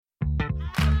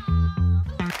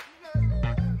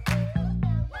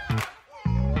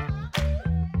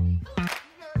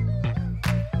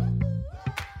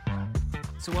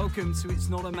So welcome to It's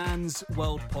Not a Man's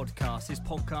World podcast. This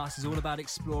podcast is all about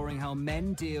exploring how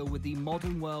men deal with the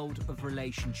modern world of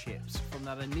relationships, from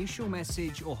that initial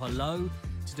message or hello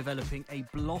to developing a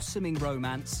blossoming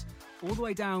romance, all the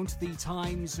way down to the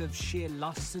times of sheer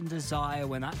lust and desire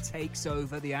when that takes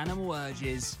over the animal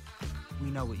urges. We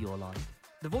know what you're like.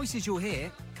 The voices you'll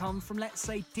hear come from, let's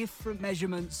say, different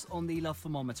measurements on the love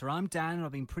thermometer. I'm Dan, and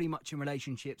I've been pretty much in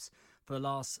relationships for the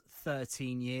last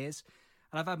 13 years.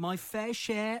 And I've had my fair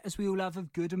share, as we all have,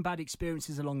 of good and bad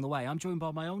experiences along the way. I'm joined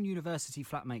by my own university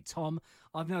flatmate, Tom.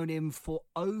 I've known him for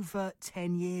over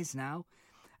 10 years now,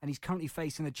 and he's currently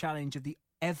facing the challenge of the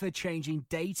ever-changing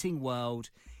dating world.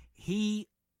 He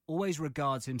always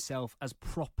regards himself as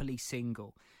properly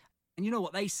single. And you know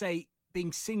what they say,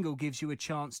 being single gives you a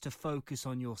chance to focus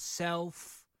on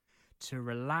yourself, to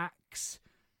relax,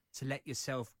 to let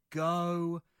yourself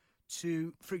go,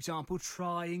 to, for example,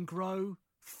 try and grow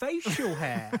facial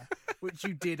hair, which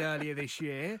you did earlier this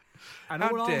year. And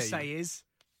all I'll say is,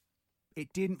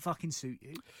 it didn't fucking suit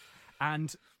you.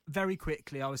 And very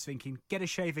quickly, I was thinking, get a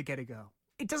shaver, get a girl.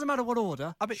 It doesn't matter what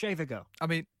order, shave a girl. I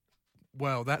mean,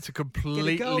 well, that's a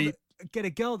completely... Get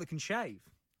a girl that can shave.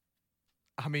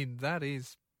 I mean, that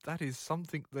is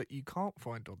something that you can't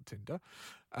find on Tinder.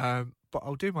 But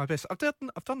I'll do my best. I've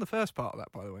done the first part of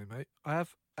that, by the way, mate. I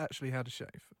have actually had a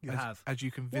shave. You have? As you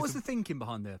can visit. What was the thinking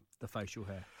behind the facial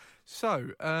hair? So,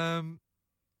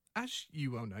 as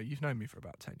you well know, you've known me for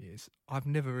about 10 years. I've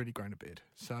never really grown a beard.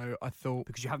 So I thought...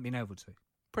 Because you haven't been able to?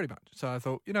 Pretty much. So I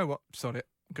thought, you know what? Sod it.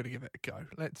 I'm going to give it a go.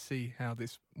 Let's see how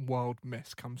this wild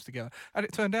mess comes together. And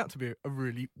it turned out to be a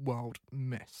really wild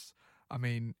mess. I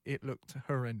mean, it looked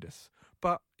horrendous.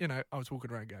 But, you know, I was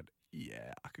walking around going,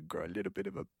 yeah, I could grow a little bit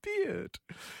of a beard.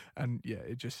 And, yeah,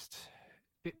 it just...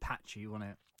 Bit patchy, wasn't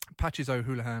it? Patches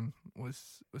O'Houlihan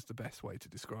was the best way to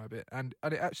describe it. And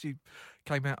it actually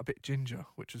came out a bit ginger,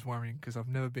 which was worrying because I've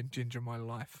never been ginger in my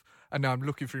life. And now I'm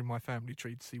looking through my family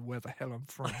tree to see where the hell I'm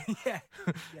from. Yeah.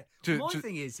 My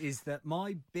thing is that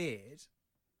my beard...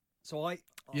 So I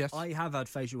have had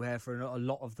facial hair for a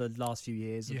lot of the last few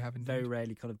years. You have indeed. Very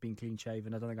rarely kind of been clean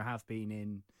shaven. I don't think I have been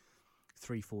in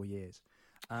 3-4 years.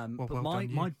 But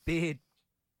my beard,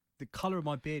 the colour of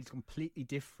my beard is completely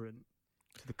different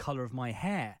to the colour of my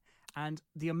hair. And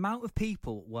the amount of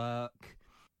people work,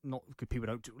 not good people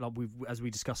don't, like as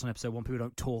we discussed on episode 1, people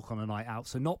don't talk on a night out.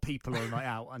 So not people on a night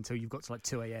out until you've got to like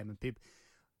 2 a.m. and people,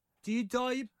 do you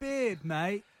dye your beard,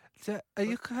 mate? Are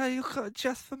you got a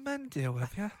Just for Men deal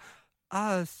with you?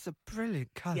 It's a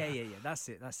brilliant colour. Yeah. That's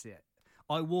it.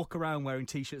 I walk around wearing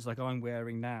T-shirts like I'm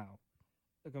wearing now.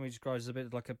 Look at me, described as a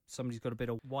bit like somebody's got a bit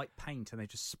of white paint and they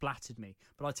just splattered me.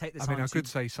 But I take the time. I could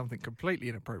say something completely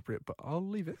inappropriate, but I'll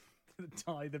leave it.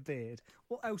 Dye the beard.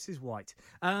 What else is white?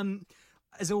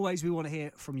 As always, we want to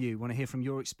hear from you. We want to hear from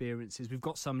your experiences. We've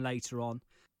got some later on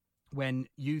when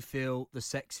you feel the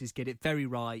sexes get it very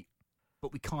right.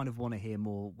 But we kind of want to hear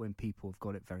more when people have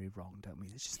got it very wrong, don't we?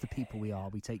 It's just the people we are.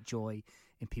 We take joy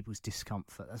in people's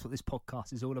discomfort. That's what this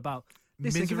podcast is all about.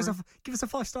 Listen, give us a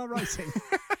 5-star rating.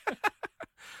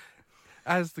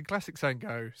 As the classic saying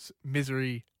goes,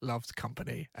 misery loves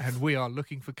company, and we are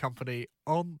looking for company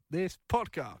on this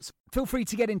podcast. Feel free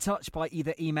to get in touch by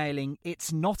either emailing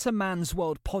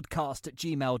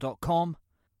itsnotamansworldpodcast@gmail.com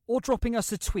or dropping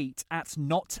us a tweet at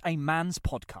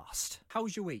 @notamansPodcast. How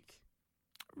was your week?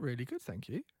 Really good, thank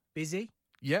you. Busy?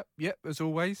 Yep, as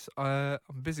always. I'm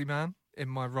a busy man in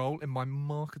my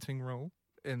marketing role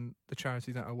in the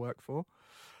charity that I work for.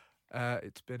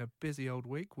 It's been a busy old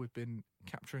week. We've been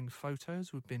capturing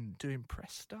photos. We've been doing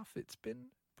press stuff. It's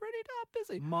been pretty darn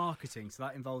busy. Marketing, so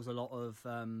that involves a lot of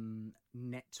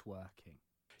networking.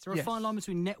 Is there a fine line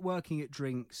between networking at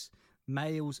drinks,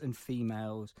 males and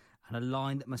females, and a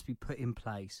line that must be put in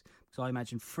place? Because I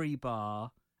imagine free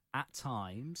bar, at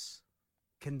times...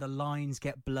 Can the lines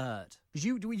get blurred? Because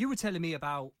you were telling me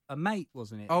about a mate,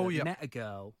 wasn't it? Oh, yeah. Met a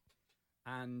girl,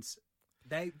 and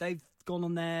they've gone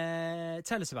on their...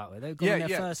 Tell us about it. They've gone on their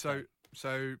first date.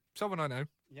 So someone I know,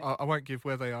 I won't give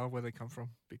where they come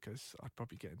from, because I'd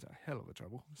probably get into a hell of a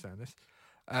trouble saying this.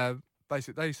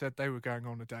 Basically, they said they were going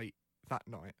on a date that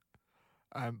night.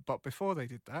 But before they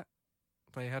did that,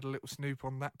 they had a little snoop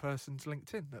on that person's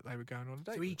LinkedIn that they were going on a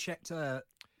date. So he checked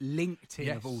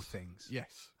LinkedIn of all things?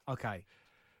 Yes. Okay.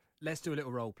 Let's do a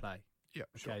little role play. Yeah,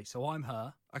 sure. Okay, so I'm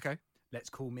her. Okay.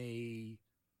 Let's call me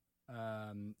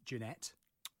Jeanette.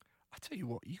 I tell you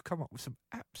what, you come up with some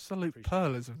absolute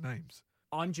pearlers of names.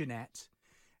 I'm Jeanette.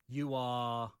 You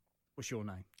are... What's your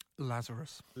name?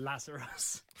 Lazarus.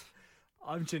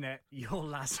 I'm Jeanette. You're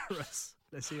Lazarus.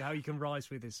 Let's see how you can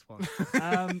rise with this one.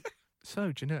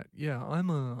 So, Jeanette, yeah, I'm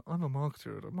a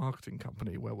marketer at a marketing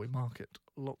company where we market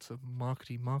lots of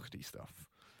markety stuff.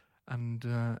 And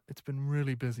it's been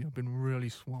really busy. I've been really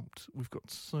swamped. We've got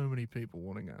so many people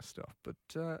wanting our stuff. But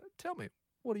tell me,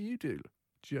 what do you do,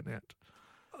 Jeanette?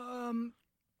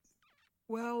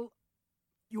 Well,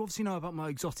 you obviously know about my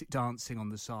exotic dancing on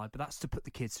the side, but that's to put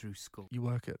the kids through school. You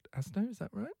work at Asda, is that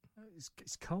right?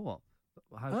 It's co-op.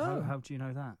 How do you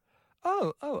know that?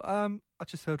 I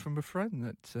just heard from a friend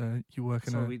that you work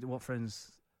in What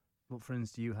friends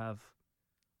do you have?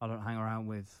 I don't hang around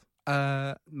with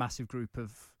massive group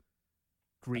of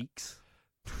Greeks.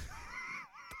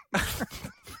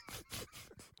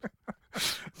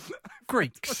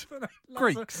 Greeks.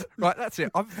 Right, that's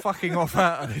it. I'm fucking off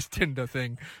out of this Tinder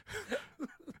thing.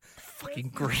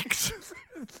 Fucking Greeks.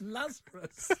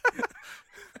 Lazarus.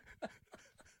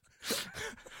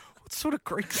 What sort of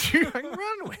Greeks do you hang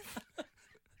around with?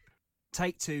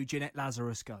 Take 2, Jeanette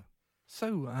Lazarus, go.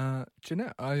 So,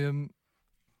 Jeanette, I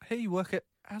hear you work at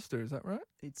Asda, is that right?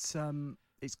 It's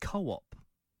co-op.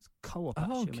 It's co-op,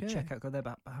 actually. I'm going to check out, go there,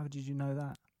 but how did you know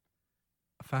that?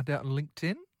 I found out on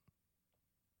LinkedIn.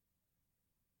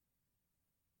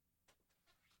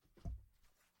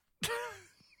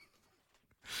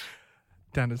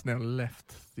 Dan has now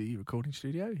left the recording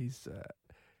studio. He's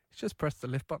just pressed the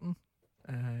lift button.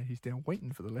 He's down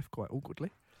waiting for the lift quite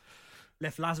awkwardly.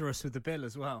 Left Lazarus with the bill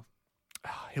as well.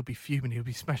 Oh, he'll be fuming. He'll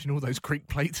be smashing all those Greek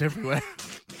plates everywhere.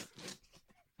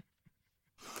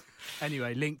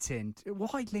 Anyway, LinkedIn.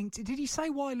 Why LinkedIn? Did he say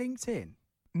why LinkedIn?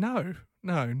 No.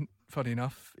 Funny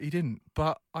enough, he didn't.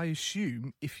 But I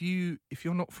assume if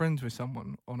you're not friends with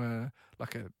someone on a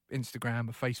Instagram,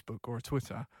 a Facebook, or a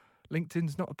Twitter,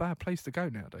 LinkedIn's not a bad place to go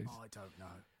nowadays. Oh, I don't know.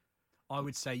 I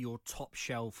would say your top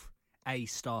shelf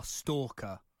A-star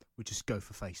stalker would just go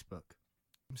for Facebook.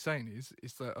 I'm saying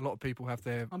is that a lot of people have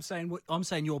their. I'm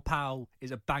saying your pal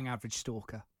is a bang average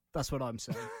stalker. That's what I'm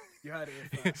saying. You heard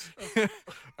it here first.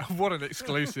 What an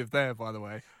exclusive there, by the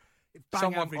way.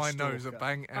 Someone I know is a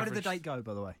bang average. How did the date go,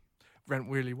 by the way? Went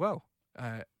really well.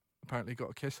 Apparently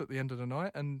got a kiss at the end of the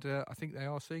night, and I think they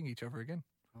are seeing each other again.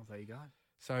 Oh, there you go.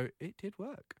 So it did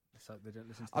work. So they don't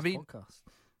listen to this podcast.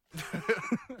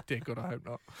 Dear God, I hope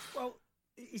not. Well,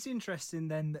 it's interesting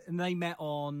then, and they met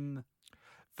on.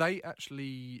 They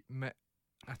actually met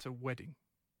at a wedding.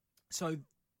 So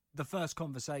the first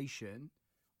conversation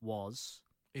was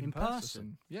in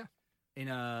person. Yeah. In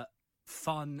a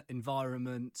fun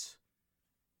environment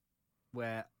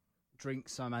where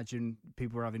drinks, I imagine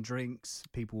people were having drinks,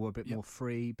 people were a bit more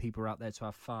free, people were out there to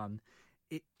have fun.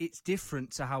 It's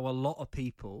different to how a lot of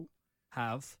people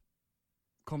have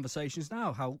conversations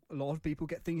now, how a lot of people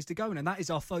get things to going. And that is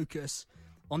our focus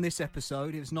on this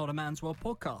episode. It's Not a Man's World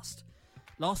podcast.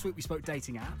 Last week we spoke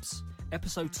dating apps.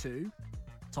 Episode 2,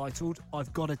 titled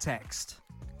I've Got a Text.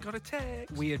 Got a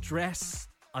text. We address,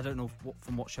 I don't know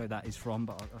from what show that is from,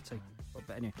 but I'll take.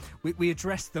 But anyway, we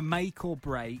address the make or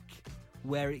break,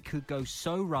 where it could go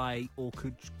so right or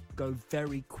could go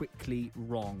very quickly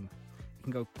wrong. It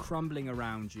can go crumbling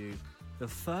around you. The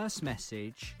first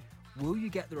message, will you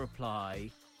get the reply,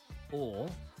 or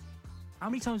how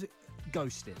many times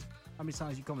ghosted? How many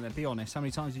times have you gone there? Be honest. How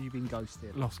many times have you been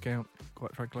ghosted? Lost count,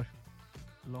 quite frankly.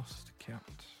 Lost count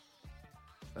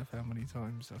of how many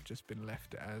times I've just been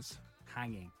left as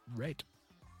hanging. Red.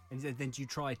 And then do you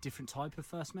try a different type of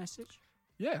first message?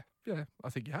 Yeah. I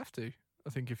think you have to. I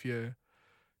think if you're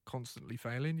constantly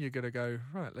failing, you're going to go,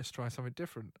 right, let's try something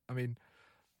different. I mean,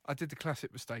 I did the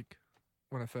classic mistake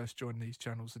when I first joined these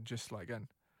channels and just like going,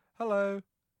 hello,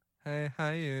 hey, how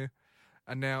are you?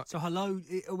 And now... So hello,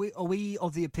 are we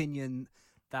of the opinion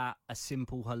that a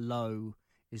simple hello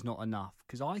is not enough?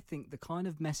 Because I think the kind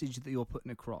of message that you're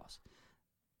putting across,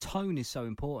 tone is so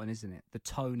important, isn't it? The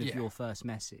tone of your first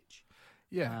message.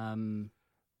 Yeah.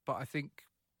 But I think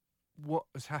what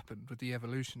has happened with the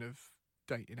evolution of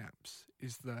dating apps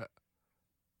is that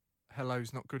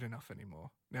hello's not good enough anymore.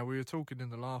 Now, we were talking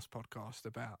in the last podcast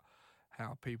about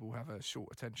how people have a short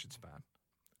attention span.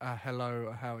 Hello,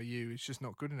 or how are you? It's just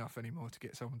not good enough anymore to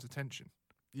get someone's attention.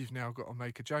 You've now got to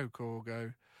make a joke or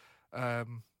go,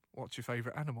 what's your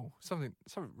favourite animal? Something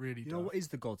really You know what is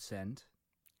the godsend?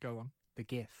 Go on. The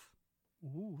GIF.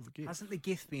 Ooh, the GIF. Hasn't the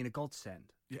GIF been a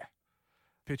godsend? Yeah.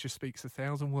 Picture speaks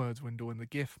 1,000 words, Wendell, and the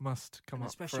GIF must come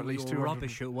up for at least 200.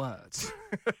 Rubbish at words.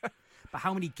 But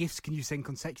how many GIFs can you send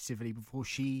consecutively before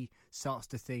she starts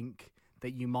to think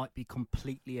that you might be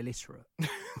completely illiterate?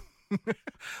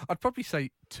 I'd probably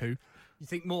say 2. You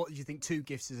think more? You think 2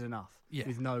 GIFs is enough? Yeah.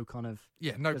 With no kind of...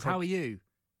 Yeah, no problem. How are you?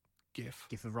 GIF.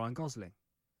 GIF of Ryan Gosling.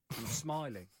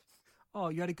 Smiling. Oh,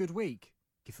 you had a good week.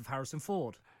 GIF of Harrison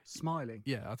Ford. Smiling.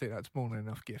 Yeah, I think that's more than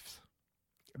enough GIFs.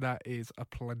 That is a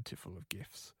plentiful of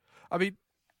gifts. I mean,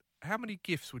 how many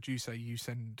gifts would you say you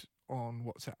send on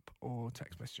WhatsApp or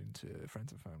text messaging to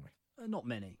friends and family? Not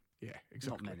many. Yeah,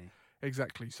 exactly. Not many.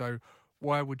 Exactly. So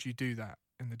why would you do that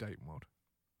in the dating world?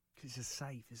 Because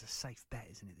it's a safe bet,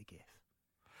 isn't it, the GIF?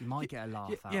 You might get a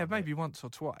laugh out Yeah, of maybe it. once or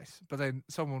twice. But then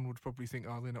someone would probably think,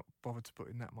 oh, they're not bothered to put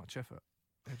in that much effort.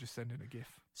 They're just sending a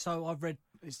GIF. So I've read.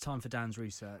 It's time for Dan's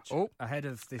research. Oh, ahead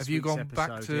of this. have you week's gone episode.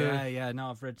 back to? Yeah.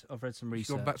 No, I've read some research.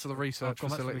 You've gone back to the research I've gone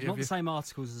back to facility. not the same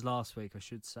articles as last week, I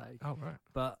should say. Oh, right.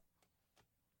 But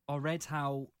I read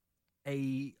how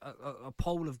a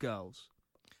poll of girls.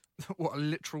 What, a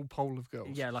literal poll of girls?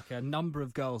 Yeah, like a number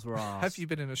of girls were asked. Have you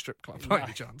been in a strip club, No. by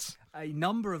any chance? A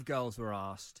number of girls were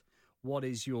asked,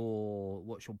 what's your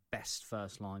best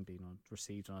first line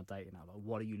received on a dating app? Like,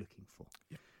 what are you looking for?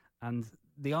 Yeah. And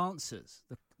the answers,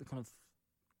 the kind of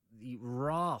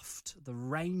the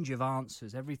range of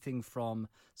answers, everything from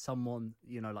someone,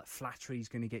 like flattery is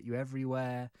going to get you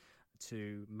everywhere,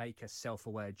 to make a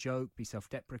self-aware joke, be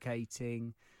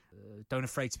self-deprecating, don't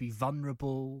afraid to be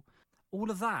vulnerable, all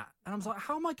of that. And I was like,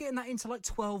 how am I getting that into like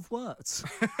 12 words?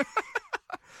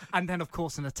 And then, of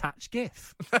course, an attached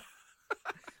GIF.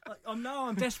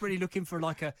 I'm desperately looking for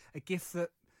like a GIF that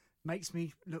makes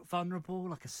me look vulnerable,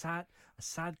 like a sad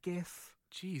GIF.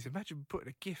 Jeez, imagine putting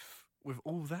a GIF with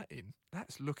all that in.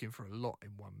 That's looking for a lot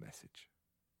in one message.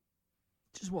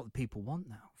 Just what the people want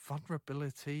now.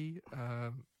 Vulnerability,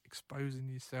 exposing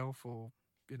yourself, or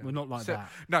Well, not like that.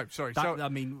 No, sorry. That, I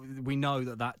mean, we know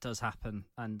that does happen,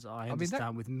 and I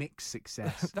understand with mixed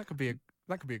success. that could be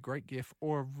a great GIF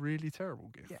or a really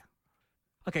terrible GIF. Yeah.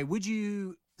 Okay, would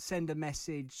you send a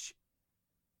message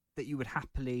that you would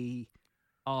happily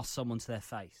ask someone to their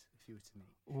face if you were to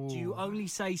meet? Ooh, Do you only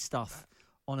say stuff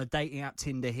on a dating app,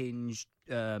 Tinder, Hinge,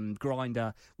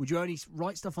 Grindr? Would you only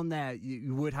write stuff on there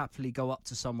you would happily go up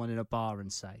to someone in a bar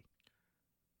and say?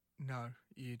 No,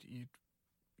 you'd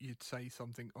say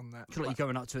something on that. Like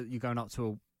you're going up to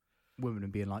a woman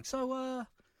and being like, so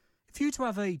if you were to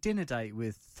have a dinner date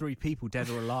with 3 people, dead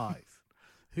or alive,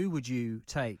 who would you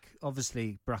take?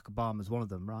 Obviously, Barack Obama's one of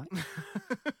them, right?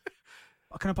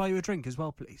 Can I buy you a drink as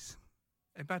well, please?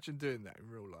 Imagine doing that in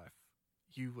real life.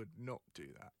 You would not do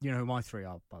that. You know who my 3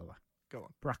 are, by the way? Go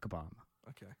on. Barack Obama,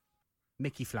 Okay.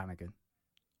 Mickey Flanagan,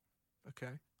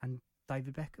 Okay. and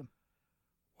David Beckham.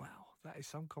 Wow, that is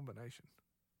some combination.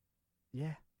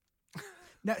 Yeah.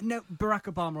 No, Barack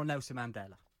Obama or Nelson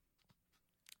Mandela.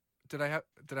 Do they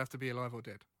have to be alive or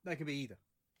dead? They can be either.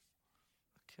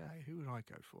 Okay, who would I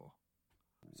go for?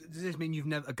 Does this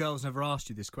mean a girl's never asked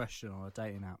you this question on a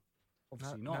dating app?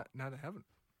 Obviously not. No, they haven't.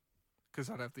 Because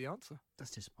I'd have the answer.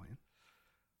 That's disappointing.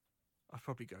 I'd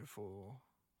probably go for,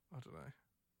 I don't know.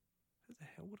 Who the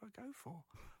hell would I go for?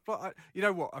 But you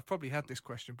know what? I've probably had this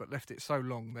question, but left it so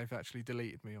long they've actually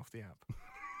deleted me off the app.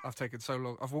 I've taken so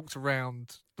long. I've walked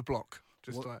around the block,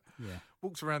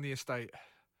 walked around the estate.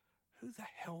 Who the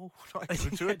hell would I go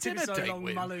to a dinner so date long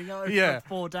with? mulling over for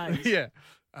 4 days. Yeah,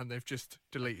 and they've just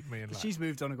deleted me. And she's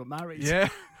moved on and got married. Yeah,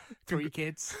 3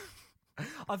 kids.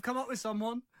 I've come up with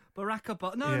someone. Barack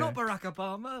Obama. No, not Barack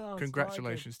Obama.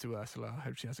 Congratulations to Ursula. I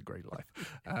hope she has a great life.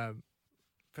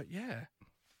 But yeah,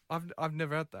 I've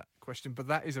never had that question, but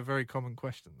that is a very common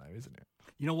question, though, isn't it?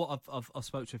 You know what? I've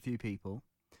spoke to a few people,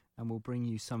 and we'll bring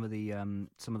you some of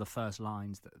the first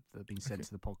lines that have been sent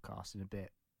to the podcast in a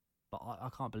bit. But I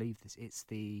can't believe this. It's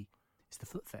the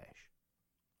foot fetish,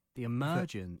 the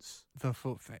emergence, the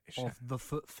foot fetish of the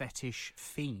foot fetish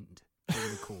fiend. We're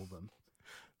going to call them.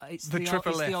 It's the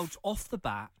triple F. The old off the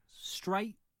bat,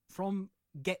 straight from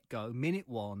get go, minute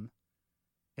 1.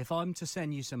 If I'm to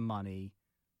send you some money,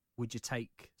 would you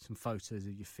take some photos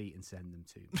of your feet and send them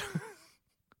to me?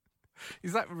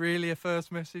 Is that really a first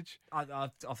message?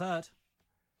 I've heard.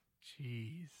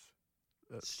 Jeez.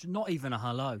 It's not even a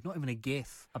hello, not even a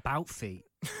GIF about feet.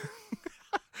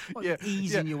 Like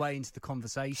easing your way into the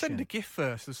conversation. Send a GIF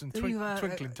first with some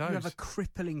twinkling toes. You have a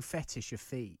crippling fetish of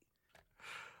feet.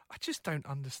 I just don't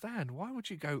understand. Why would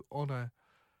you go on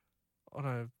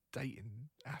a dating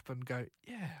app and go,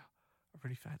 yeah, I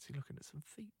really fancy looking at some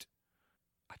feet?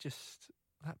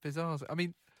 That bizarre. I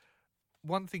mean,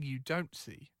 one thing you don't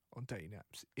see on dating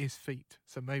apps is feet.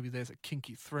 So maybe there's a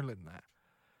kinky thrill in that.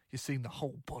 You've seen the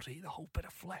whole body, the whole bit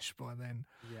of flesh by then.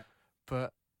 Yeah.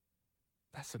 But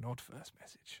that's an odd first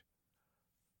message.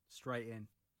 Straight in.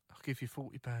 I'll give you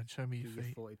 £40. Show me your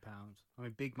feet. £40. I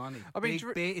mean, big money. I mean,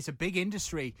 it's a big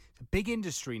industry. It's a big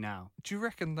industry now. Do you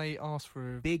reckon they ask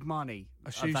for big money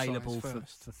a shoe available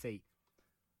size for feet?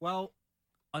 Well,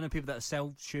 I know people that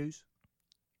sell shoes,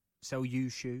 sell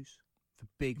used shoes for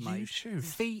big money. Used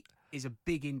shoes? Feet is a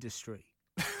big industry.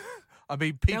 I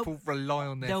mean, people rely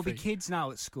on their There'll feet. be kids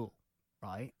now at school,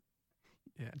 right?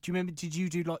 Yeah. Do you remember? Did you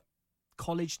do like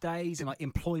college days and like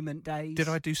employment days? Did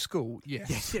I do school?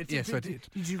 Yes. Yes, I did.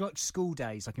 Did you do like school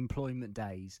days, like employment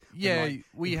days? Yeah, when, like,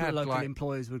 we had local like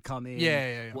employers would come in.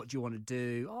 Yeah. What do you want to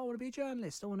do? Oh, I want to be a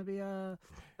journalist. I want to be a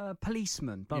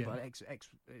policeman. Blah blah. Ex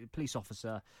police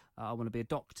officer. I want to be a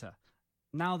doctor.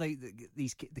 Now the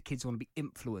kids want to be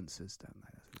influencers, don't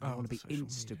they? They want to be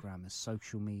Instagrammers,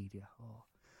 social media. Oh.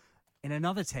 In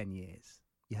another 10 years,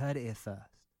 you heard it here first.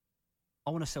 I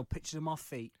want to sell pictures of my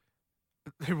feet.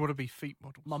 They want to be feet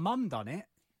models. My mum done it.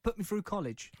 Put me through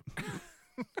college.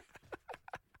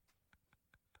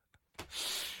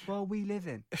 World we live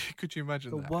in. Could you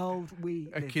imagine that? The world we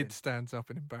live in. A kid stands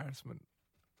up in embarrassment.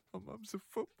 My mum's a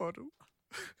foot model.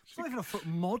 It's not even a foot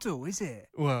model, is it?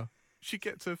 Well, she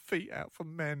gets her feet out for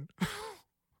men.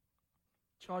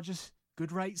 Charges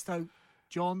good rates though.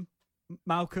 John,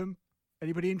 Malcolm,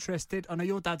 anybody interested? I know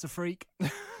your dad's a freak.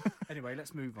 Anyway,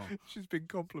 let's move on. She's been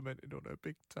complimented on her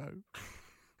big toe.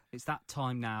 It's that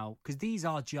time now, because these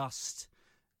are just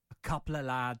a couple of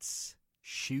lads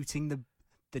shooting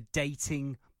the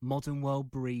dating modern world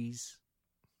breeze.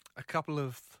 A couple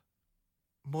of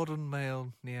modern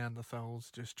male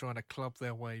Neanderthals just trying to club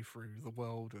their way through the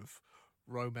world of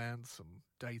romance and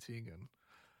dating and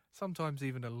sometimes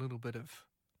even a little bit of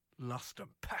lust and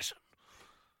passion.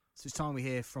 So it's time we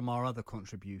hear from our other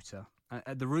contributor.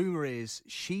 The rumour is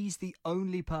she's the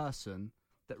only person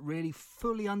that really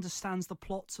fully understands the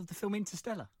plots of the film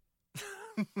Interstellar.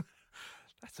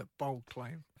 That's a bold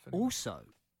claim. Also,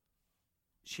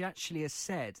 she actually has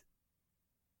said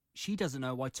she doesn't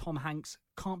know why Tom Hanks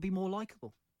can't be more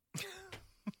likeable.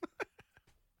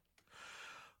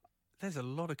 There's a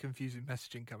lot of confusing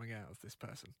messaging coming out of this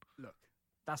person. Look,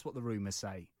 that's what the rumours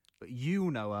say, but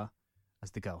you know her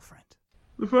as the girlfriend.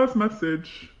 The first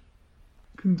message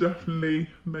can definitely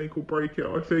make or break it.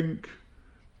 I think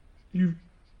you've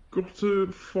got to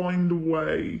find a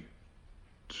way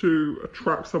to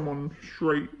attract someone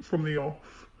straight from the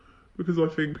off, because I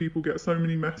think people get so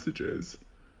many messages.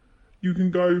 You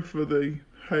can go for the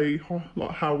hey,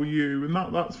 like how are you, and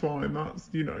that's fine. That's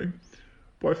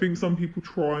but I think some people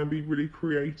try and be really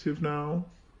creative now.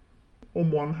 On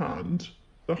one hand,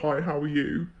 the hi, how are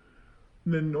you?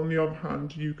 And then on the other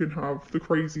hand, you can have the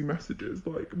crazy messages.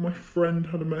 Like my friend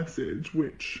had a message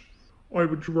which I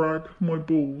would drag my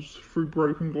balls through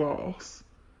broken glass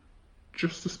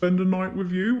just to spend a night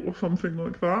with you or something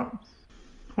like that.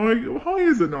 Hi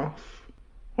is enough.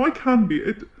 Hi can be.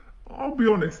 I'll be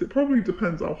honest, it probably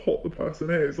depends how hot the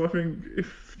person is. I think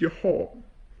if you're hot,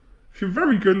 if you're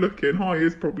very good looking, hi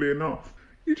is probably enough.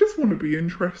 You just want to be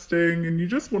interesting and you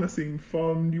just want to seem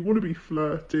fun. You want to be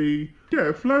flirty.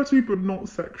 Yeah, flirty but not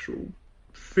sexual.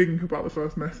 Think about the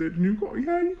first message and you've got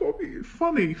to be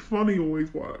funny. Funny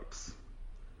always works.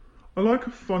 I like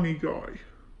a funny guy.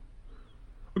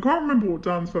 I can't remember what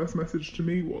Dan's first message to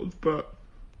me was, but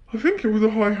I think it was a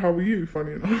hi, how are you,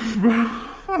 funny enough.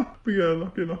 But yeah,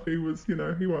 lucky enough he was, he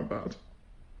weren't bad.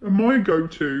 And my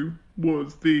go-to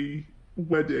was the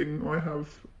wedding. I have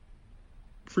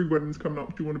 3 weddings coming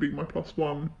up. Do you want to be my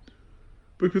 +1?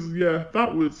 Because yeah,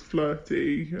 that was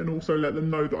flirty, and also let them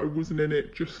know that I wasn't in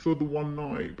it just for the one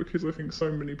night, because I think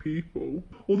so many people.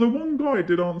 Although one guy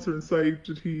did answer and say,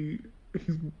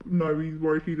 he's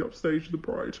worried he'd upstage the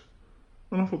bride.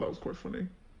 And I thought that was quite funny.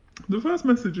 The first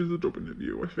message is a job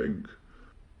interview, I think.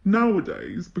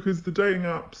 Nowadays, because the dating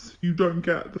apps, you don't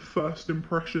get the first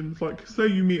impressions. Like, say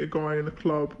you meet a guy in a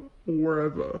club or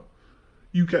wherever,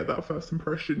 you get that first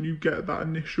impression. You get that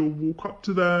initial walk up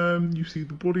to them, you see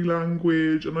the body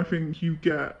language, and I think you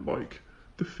get, like,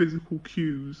 the physical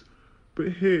cues. But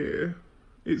here,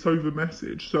 it's over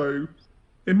message, so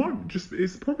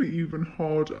it's probably even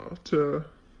harder to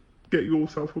get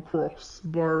yourself across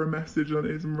via a message than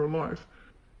it is in real life.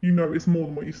 You notice more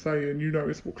than what you say, and you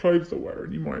notice what clothes they're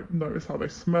wearing. You might notice how they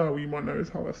smell. You might notice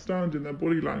how they're standing, their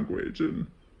body language, and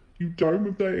you don't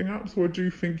with dating apps. So I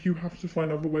do think you have to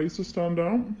find other ways to stand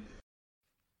out.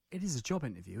 It is a job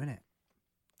interview, isn't it?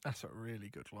 That's a really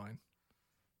good line.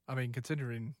 I mean,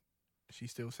 considering she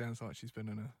still sounds like she's been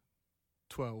in a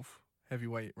 12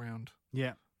 heavyweight round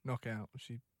knockout,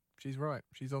 she's right.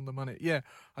 She's on the money. Yeah,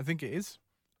 I think it is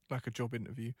like a job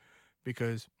interview,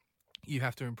 because you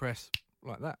have to impress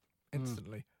like that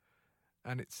instantly.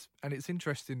 And it's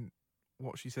interesting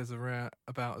what she says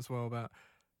about as well, about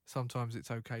sometimes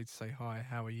it's okay to say hi,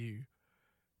 how are you,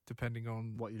 depending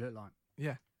on what you look like.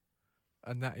 Yeah.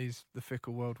 And that is the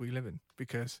fickle world we live in,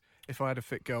 because if I had a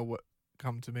fit girl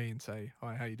come to me and say,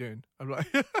 hi, how you doing? I'm like,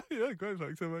 yeah, great,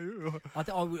 thanks, how about you?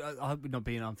 I would not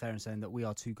being unfair in saying that we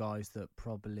are 2 guys that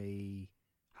probably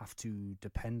have to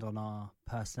depend on our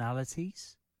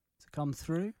personalities to come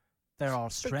through. There are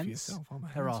Speak for strengths. yourself, I'm a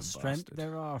There are handsome bastard.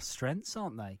 There are strengths,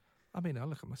 aren't they? I mean, I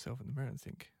look at myself in the mirror and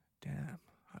think, damn,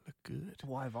 I look good.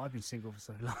 Why have I been single for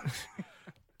so long?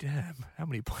 Damn, how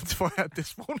many points have I had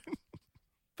this morning?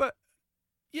 But,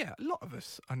 yeah, a lot of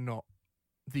us are not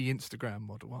the Instagram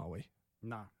model, are we?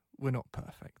 No. We're not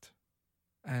perfect.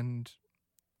 And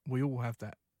we all have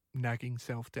that nagging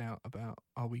self-doubt about,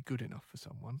 are we good enough for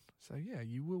someone? So, yeah,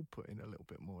 you will put in a little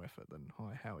bit more effort than,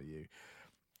 hi, how are you?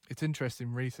 It's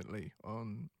interesting recently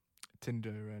on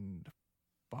Tinder and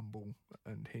Bumble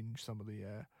and Hinge, some of the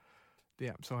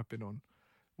apps I've been on,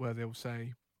 where they'll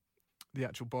say, the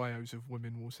actual bios of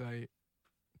women will say,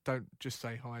 don't just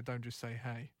say hi, don't just say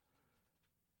hey.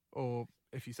 Or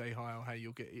if you say hi or hey,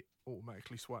 you'll get it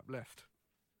automatically swipe left.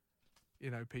 You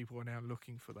know, people are now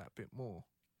looking for that bit more.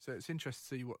 So it's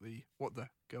interesting to see what the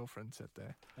girlfriend said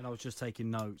there. And I was just taking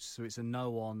notes, so it's a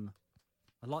no on.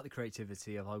 I like the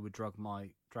creativity of I would drag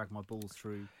my balls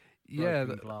through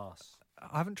broken glass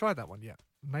I haven't tried that one yet.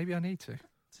 Maybe I need to.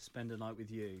 to spend a night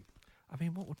with you. I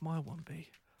mean, what would my one be?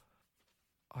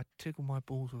 I'd tickle my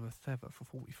balls with a feather for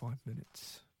 45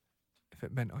 minutes if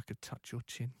it meant I could touch your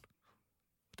chin.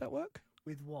 Would that work?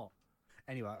 With what?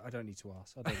 Anyway, I don't need to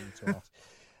ask.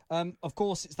 Of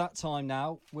course, it's that time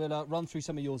now. We'll run through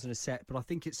some of yours in a sec, but I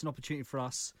think it's an opportunity for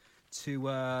us to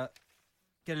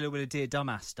get a little bit of Dear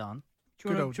Dumbass done. Do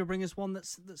you want to bring us one that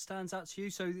stands out to you?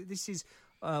 So this is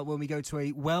when we go to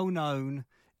a well-known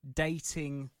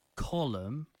dating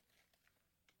column,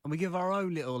 and we give our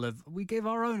own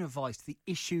advice to the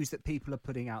issues that people are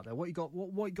putting out there. What you got?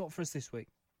 What you got for us this week?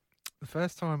 The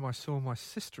first time I saw my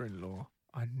sister-in-law,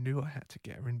 I knew I had to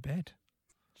get her in bed.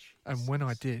 Jesus. And when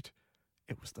I did,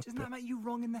 it was the Doesn't that make you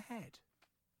wrong in the head?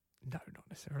 No, not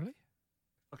necessarily.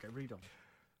 Okay, read on.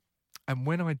 And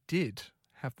when I did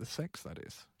have the sex, that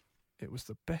is, it was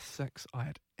the best sex I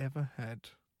had ever had.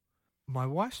 My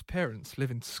wife's parents live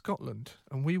in Scotland,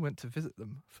 and we went to visit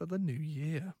them for the new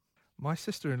year. My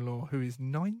sister-in-law, who is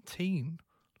 19,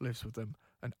 lives with them,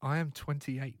 and I am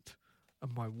 28,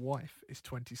 and my wife is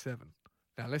 27.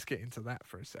 Now, let's get into that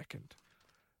for a second.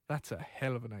 That's a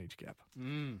hell of an age gap.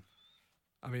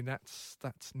 I mean, that's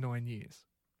 9 years.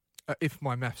 If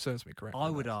my math serves me correctly.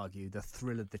 I would argue the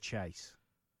thrill of the chase.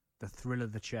 The thrill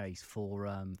of the chase for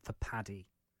Paddy.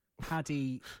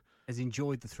 Paddy has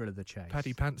enjoyed the thrill of the chase.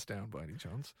 Paddy pants down by any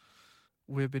chance.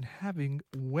 We've been having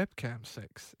webcam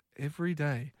sex every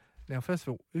day. Now, first of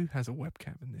all, who has a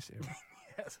webcam in this era? Yeah,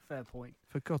 that's a fair point.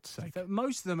 For God's sake.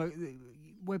 Most of them,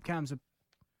 webcams are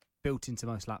built into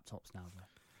most laptops now, though.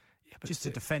 Yeah, but Just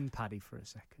to defend Paddy for a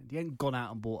second. He ain't gone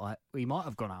out and bought he might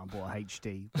have gone out and bought a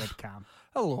HD webcam.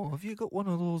 Hello, have you got one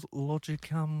of those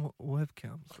Logicam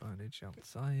webcams by any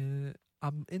chance?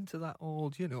 I'm into that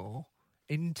old,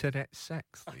 internet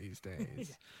sex these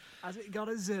days. Has it got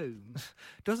a zoom?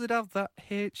 Does it have that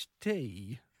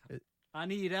HD? I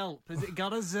need help. Has it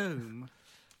got a zoom?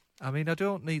 I mean, I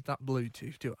don't need that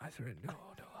Bluetooth, do I? No,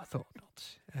 I thought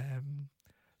not.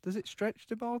 Does it stretch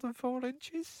to more than 4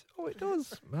 inches? Oh, it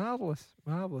does.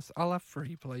 Marvellous. I'll have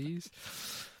 3, please.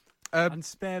 And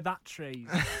spare batteries.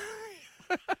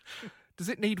 Does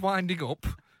it need winding up?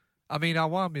 I mean, I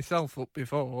wound myself up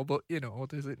before, but,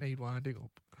 does it need winding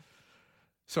up?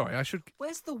 Sorry, I should...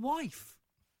 Where's the wife?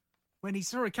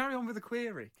 Carry on with the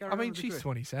query. She's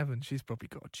 27. She's probably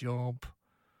got a job.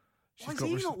 Why is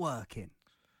he not working?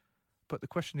 But the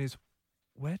question is,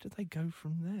 where do they go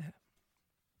from there?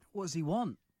 What does he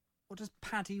want? What does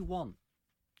Paddy want?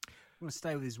 Want to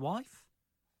stay with his wife?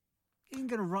 He's not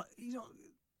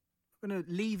going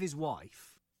to leave his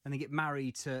wife and then get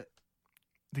married to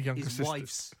the younger his sister.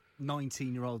 wife's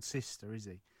 19-year-old sister, is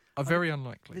he? Very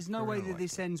unlikely. There's no way that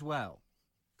this ends well.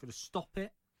 Got to stop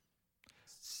it,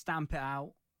 stamp it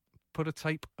out. Put a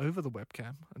tape over the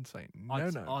webcam and say,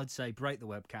 no. I'd say break the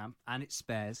webcam and its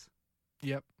spares.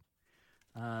 Yep.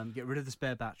 Get rid of the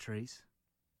spare batteries.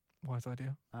 Wise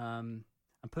idea. And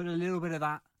put a little bit of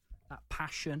that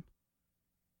passion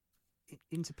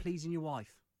into pleasing your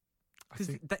wife.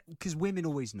 Because women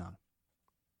always know.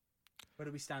 Where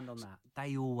do we stand on that?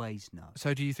 They always know.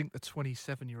 So do you think the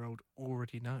 27-year-old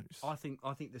already knows? I think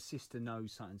the sister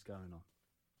knows something's going on.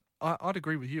 I'd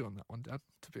agree with you on that one, Dad,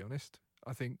 to be honest.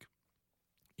 I think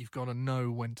you've got to know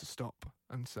when to stop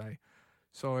and say,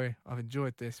 sorry, I've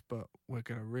enjoyed this, but we're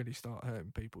going to really start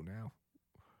hurting people now.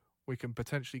 We can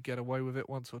potentially get away with it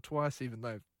once or twice, even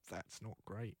though that's not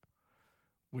great.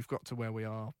 We've got to where we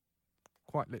are.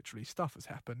 Quite literally, stuff has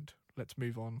happened. Let's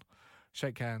move on.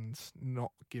 Shake hands,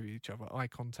 not give each other eye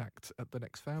contact at the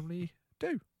next family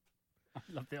do. I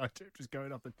love the idea of just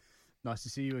going up and, nice to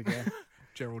see you again.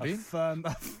 Geraldine.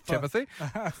 Timothy. Timothy.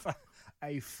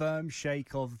 A firm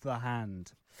shake of the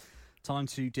hand. Time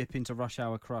to dip into Rush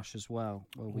Hour Crush as well,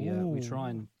 where we try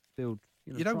and build.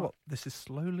 You know what? This is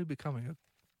slowly becoming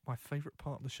my favourite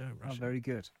part of the show. Rush Hour. Very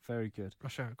good, very good.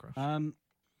 Rush Hour Crush.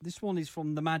 This one is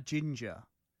from the Mad Ginger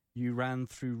you ran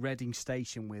through Reading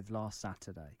Station with last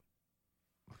Saturday.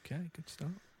 Okay, good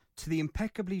start. To the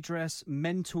impeccably dressed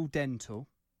Mental Dental.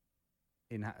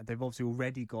 They've obviously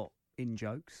already got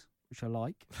in-jokes, which I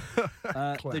like.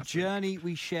 The journey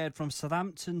we shared from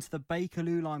Southampton to the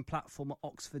Bakerloo Line platform at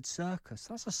Oxford Circus.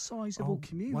 That's a sizable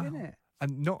commute, wow. isn't it?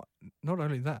 And not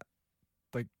only that,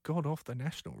 they got off the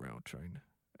National Rail train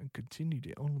and continued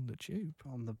it on the tube.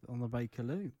 On the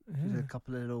Bakerloo. Yeah. There's a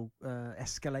couple of little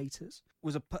escalators.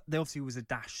 There obviously was a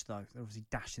dash, though. They obviously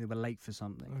dashing. They were late for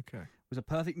something. Okay. It was a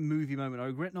perfect movie moment. I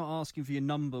regret not asking for your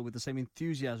number with the same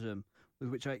enthusiasm with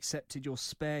which I accepted your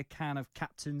spare can of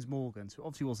Captain's Morgan. So it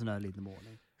obviously wasn't early in the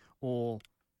morning. Or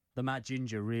the Mad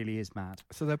Ginger really is mad.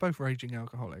 So they're both raging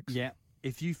alcoholics. Yeah.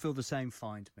 If you feel the same,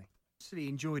 find me. Actually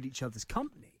enjoyed each other's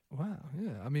company. Wow,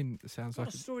 yeah. I mean, it sounds What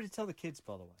like a story to tell the kids,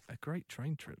 by the way. a great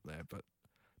train trip there, but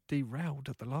derailed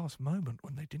at the last moment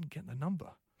when they didn't get the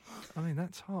number. I mean,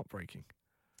 that's heartbreaking.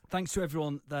 Thanks to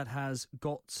everyone that has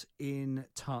got in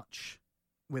touch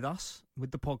with us,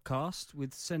 with the podcast,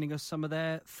 with sending us some of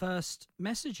their first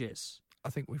messages. I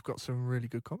think we've got some really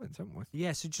good comments, haven't we?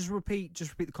 Yeah, so just repeat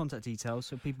the contact details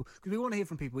so people, because we want to hear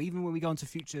from people. Even when we go on to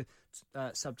future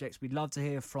subjects, we'd love to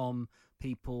hear from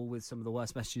people with some of the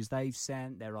worst messages they've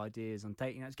sent, their ideas on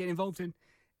dating apps. Get involved in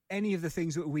any of the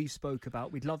things that we've spoke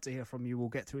about. We'd love to hear from you. We'll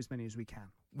get through as many as we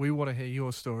can. We want to hear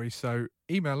your story, so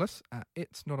email us at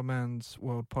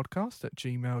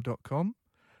itsnotamansworldpodcast@gmail.com.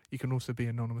 You can also be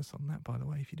anonymous on that, by the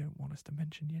way, if you don't want us to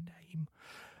mention your name.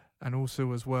 And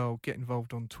also, as well, get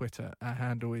involved on Twitter. Our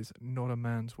handle is Not a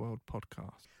Man's World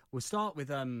Podcast. We'll start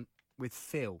with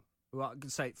Phil, who I can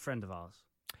say friend of ours.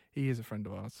 He is a friend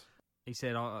of ours. He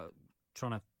said,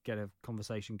 trying to get a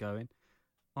conversation going.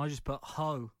 I just put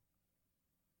ho.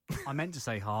 I meant to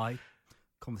say hi.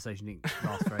 Conversation didn't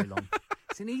last very long.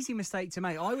 It's an easy mistake to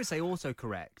make. I would say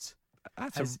autocorrect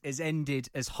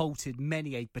has halted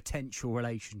many a potential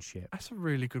relationship. That's a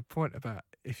really good point about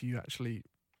if you actually,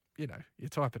 you're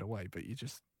typing away, but you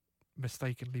just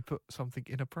mistakenly put something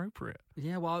inappropriate.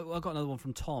 Yeah, well, I got another one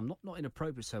from Tom. Not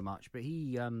inappropriate so much, but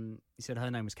he said her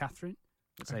name was Catherine.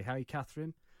 I'd say, hey,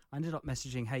 Catherine. I ended up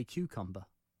messaging, hey, cucumber.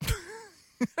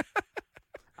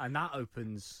 And that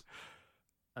opens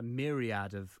a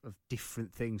myriad of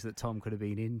different things that Tom could have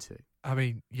been into. I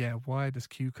mean, yeah, why does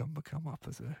cucumber come up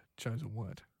as a chosen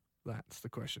word? That's the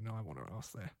question I want to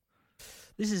ask there.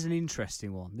 This is an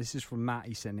interesting one. This is from Matt.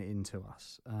 He sent it in to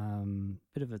us.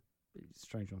 Bit of a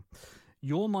strange one.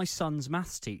 You're my son's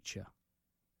maths teacher,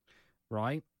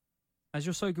 right? As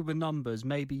you're so good with numbers,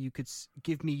 maybe you could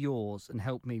give me yours and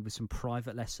help me with some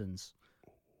private lessons.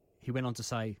 He went on to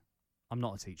say, I'm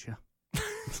not a teacher.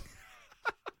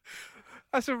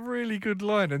 That's a really good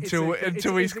line until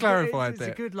he's clarified that.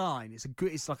 It's a good line.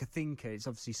 It's like a thinker. It's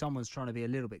obviously someone's trying to be a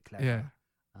little bit clever. Yeah.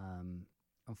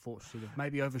 Unfortunately, they've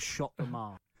maybe overshot the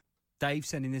mark. Dave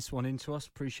sending this one in to us.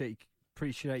 Appreciate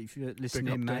you for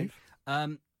listening, mate.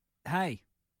 Hey.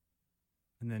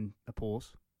 And then a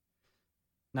pause.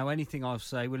 Now, anything I'll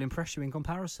say will impress you in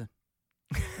comparison.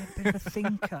 They're a bit of a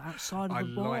thinker outside of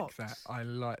the box. I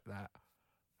like that.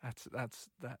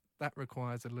 That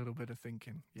requires a little bit of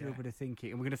thinking. Yeah. A little bit of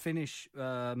thinking. And we're going to finish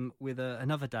with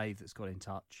another Dave that's got in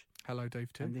touch. Hello,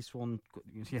 Dave 2. And this one,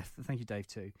 thank you, Dave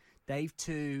 2. Dave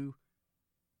 2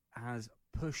 has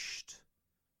pushed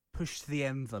the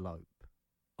envelope.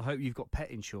 I hope you've got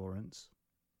pet insurance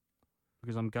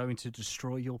because I'm going to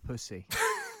destroy your pussy.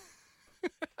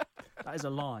 That is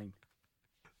a line.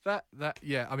 That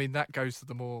I mean, that goes to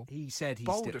the more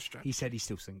bolder strategy. He said he's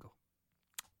still single.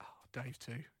 Dave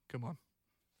 2, come on.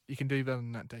 You can do better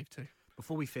than that, Dave 2.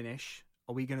 Before we finish,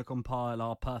 are we going to compile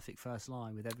our perfect first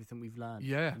line with everything we've learned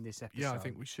in this episode? Yeah, I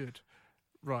think we should.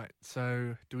 Right,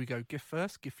 so do we go GIF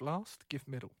first, GIF last, GIF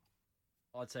middle?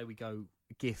 I'd say we go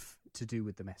GIF to do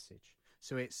with the message.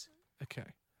 So it's...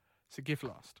 Okay, so GIF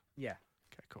last. Yeah.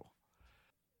 Okay, cool.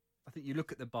 I think you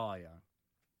look at the bio.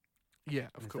 Yeah,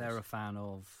 of course. If they're a fan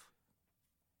of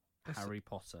Harry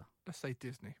Potter. Let's say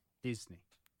Disney. Disney.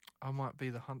 I might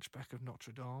be the Hunchback of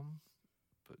Notre Dame,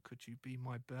 but could you be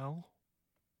my Belle?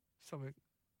 Something.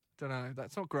 Don't know.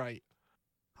 That's not great.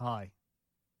 Hi.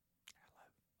 Hello.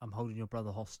 I'm holding your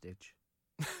brother hostage.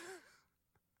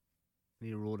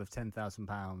 Need a reward of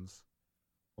 £10,000,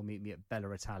 or meet me at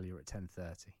Bella Italia at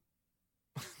 10:30.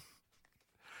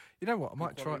 You know what? I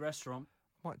might try. Restaurant.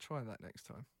 Might try that next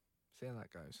time. See how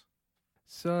that goes.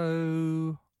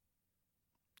 So,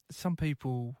 some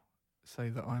people say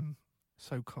that I'm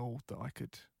so cold that I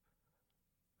could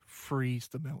freeze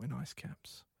the melting ice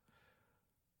caps.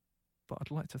 But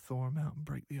I'd like to thaw them out and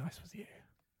break the ice with you.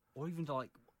 Or even like,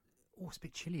 oh, it's a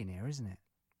bit chilly in here, isn't it?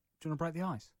 Do you want to break the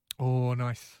ice? Oh,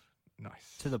 nice.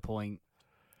 Nice. To the point.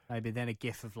 Maybe then a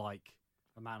gif of like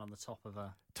a man on the top of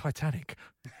a... Titanic.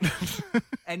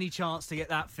 Any chance to get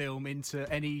that film into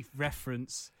any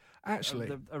reference? Actually,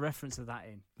 a reference of that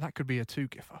in. that could be a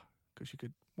two-giffer, because you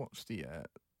could watch the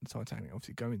Titanic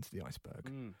obviously go into the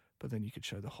iceberg, but then you could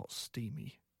show the hot,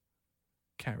 steamy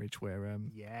carriage where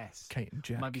Yes. Kate and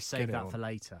Jack Maybe save get it that on. for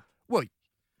later. Well,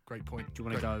 great point. Do you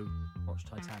want to go watch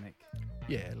Titanic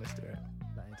Yeah, let's do it.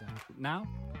 later? Now?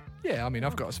 Yeah, I mean,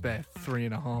 I've got a spare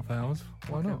 3.5 hours.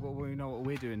 Why Okay, not? well, we know what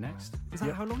we're doing next. Is that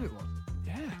Yep. how long it was?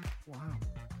 Yeah. Wow.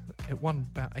 It won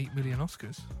about 8 million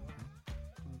Oscars.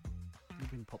 You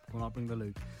bring popcorn, I'll bring the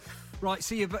lube. Right,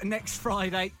 see you next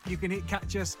Friday. You can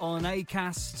catch us on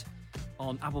Acast,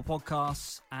 on Apple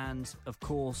Podcasts, and of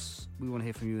course, we want to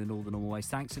hear from you in all the normal ways.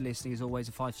 Thanks for listening. As always,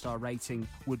 a 5-star rating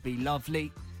would be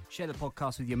lovely. Share the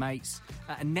podcast with your mates.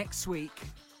 And next week,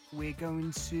 we're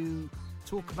going to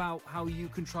talk about how you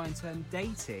can try and turn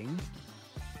dating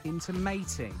into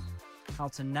mating. How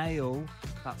to nail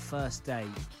that first date.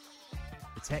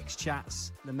 The text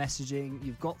chats, the messaging,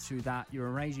 you've got through that. You're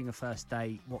arranging a first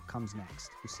date. What comes next?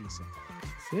 We'll see you soon.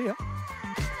 See ya.